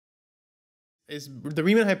Is the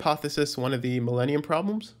Riemann hypothesis one of the millennium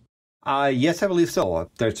problems? Yes, I believe so.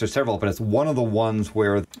 There's several, but it's one of the ones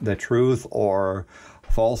where the truth or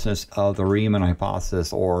falseness of the Riemann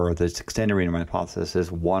hypothesis or the extended Riemann hypothesis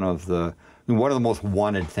is one of the most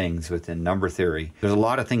wanted things within number theory. There's a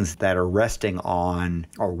lot of things that are resting on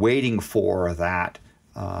or waiting for that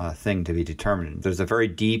thing to be determined. There's a very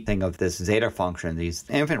deep thing of this zeta function, these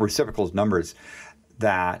infinite reciprocals numbers,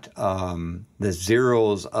 that the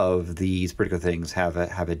zeros of these particular things have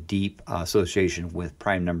a deep association with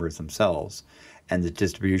prime numbers themselves and the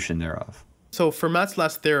distribution thereof. So Fermat's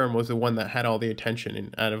last theorem was the one that had all the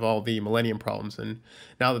attention out of all the millennium problems, and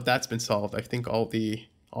now that that's been solved, I think all the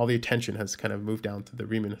attention has kind of moved down to the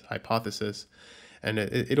Riemann hypothesis, and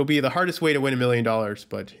it'll be the hardest way to win $1 million.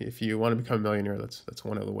 But if you want to become a millionaire, that's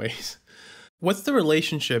one of the ways. What's the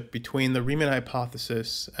relationship between the Riemann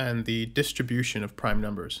hypothesis and the distribution of prime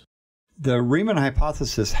numbers? The Riemann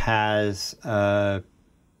hypothesis has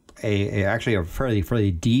actually a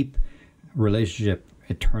fairly deep relationship,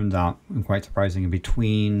 it turns out, quite surprising,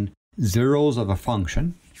 between zeros of a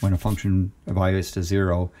function, when a function evaluates to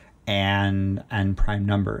zero, and prime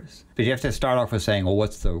numbers. But you have to start off with saying, well,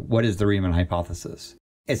 what is the Riemann hypothesis?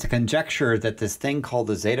 It's a conjecture that this thing called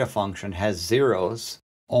the zeta function has zeros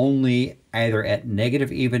only either at negative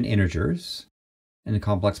even integers in the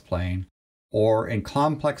complex plane or in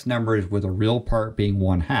complex numbers with a real part being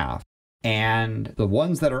 1/2. And the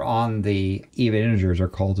ones that are on the even integers are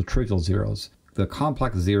called the trivial zeros. The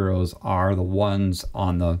complex zeros are the ones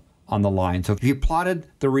on the line. So if you plotted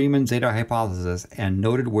the Riemann zeta hypothesis and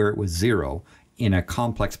noted where it was 0 in a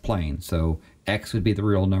complex plane, so x would be the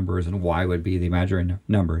real numbers and y would be the imaginary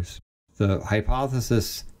numbers, the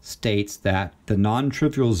hypothesis states that the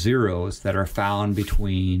non-trivial zeros that are found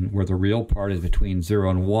between where the real part is between 0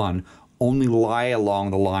 and 1 only lie along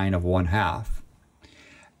the line of 1/2.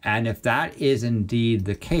 And if that is indeed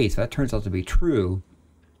the case, if that turns out to be true,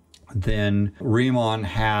 then Riemann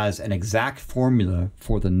has an exact formula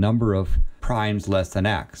for the number of primes less than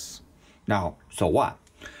x. Now, so what?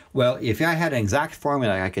 Well, if I had an exact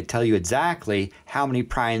formula, I could tell you exactly how many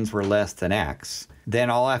primes were less than x. Then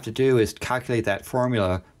all I have to do is calculate that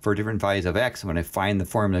formula for different values of x. And when I find the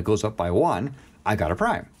formula goes up by 1, I got a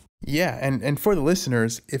prime. Yeah, and for the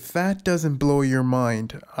listeners, if that doesn't blow your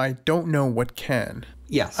mind, I don't know what can.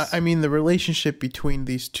 Yes. I mean, the relationship between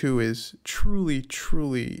these two is truly,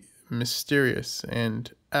 truly mysterious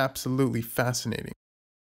and absolutely fascinating.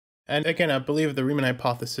 And again, I believe the Riemann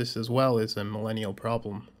hypothesis as well is a millennial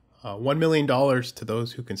problem. $1 million to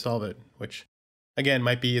those who can solve it, which again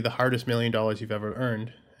might be the hardest $1 million you've ever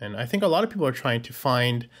earned. And I think a lot of people are trying to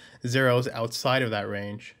find zeros outside of that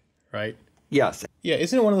range, right? Yes. Yeah,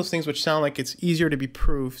 isn't it one of those things which sound like it's easier to be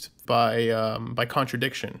proved by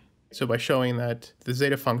contradiction? So by showing that the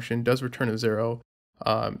zeta function does return a 0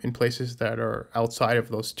 in places that are outside of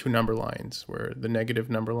those two number lines, where the negative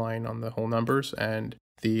number line on the whole numbers and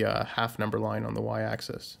the half number line on the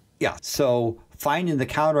y-axis. Yeah, so finding the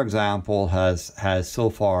counterexample has so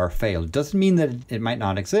far failed. It doesn't mean that it might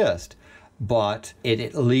not exist, but it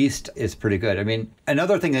at least is pretty good. I mean,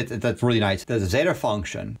 another thing that's really nice, the zeta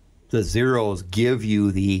function, the zeros give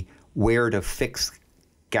you the where to fix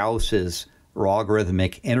Gauss's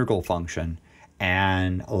logarithmic integral function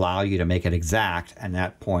and allow you to make it exact. And at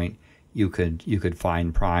that point, you could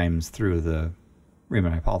find primes through the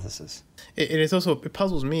Riemann hypothesis. It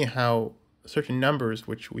puzzles me how certain numbers,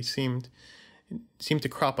 which we seem to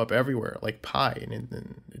crop up everywhere, like pi,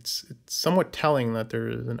 and it's somewhat telling that there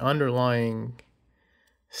is an underlying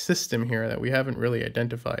system here that we haven't really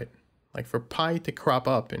identified. Like for pi to crop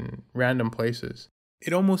up in random places,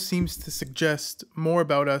 it almost seems to suggest more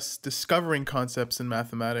about us discovering concepts in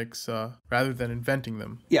mathematics rather than inventing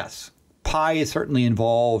them. Yes, pi is certainly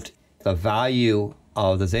involved. The value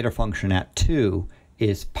of the zeta function at 2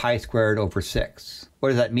 is pi squared over 6. What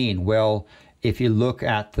does that mean? Well, if you look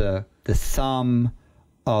at the sum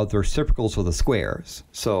of the reciprocals of the squares,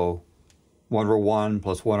 so 1 over 1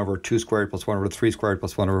 plus 1 over 2 squared plus 1 over 3 squared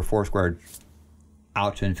plus 1 over 4 squared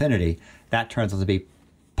out to infinity, that turns out to be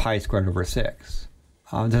pi squared over 6.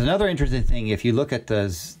 There's another interesting thing. If you look at the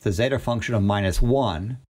zeta function of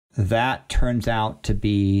 -1, that turns out to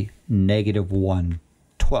be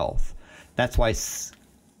 -1/12. That's why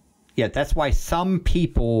some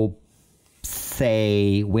people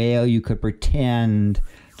say, well, you could pretend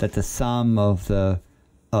that the sum of the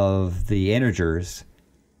integers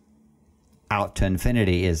out to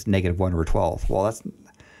infinity is -1/12. Well,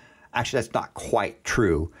 that's not quite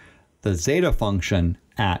true. The zeta function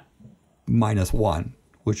at -1,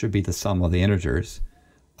 which would be the sum of the integers,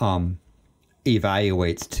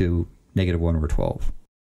 evaluates to -1/12.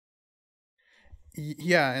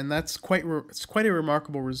 Yeah, and that's it's quite a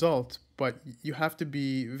remarkable result, but you have to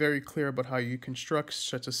be very clear about how you construct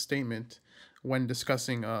such a statement when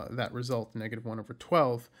discussing that result,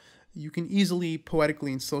 -1/12. You can easily,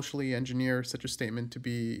 poetically, and socially engineer such a statement to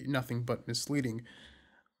be nothing but misleading.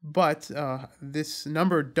 But this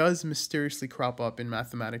number does mysteriously crop up in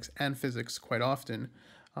mathematics and physics quite often,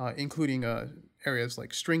 including areas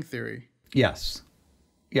like string theory. Yes.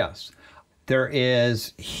 Yes. There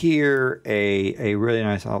is here a really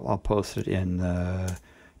nice, I'll post it in the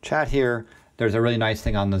chat here. There's a really nice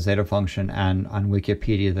thing on the zeta function and on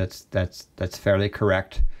Wikipedia that's fairly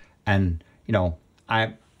correct. And, you know,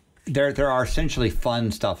 there are essentially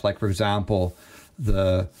fun stuff, like, for example,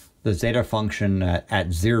 the zeta function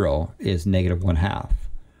at 0 is -1/2.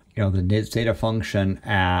 You know, the zeta function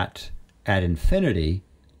at infinity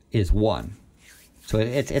is 1. So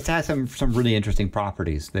it has some really interesting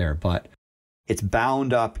properties there, but it's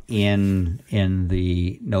bound up in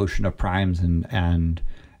the notion of primes and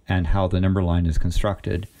how the number line is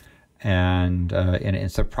constructed, and in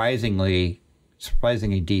surprisingly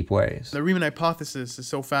deep ways. The Riemann hypothesis is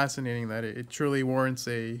so fascinating that it truly warrants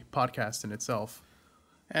a podcast in itself.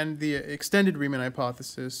 And the extended Riemann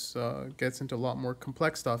hypothesis gets into a lot more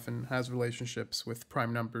complex stuff and has relationships with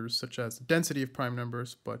prime numbers, such as the density of prime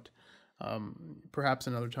numbers, but perhaps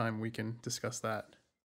another time we can discuss that.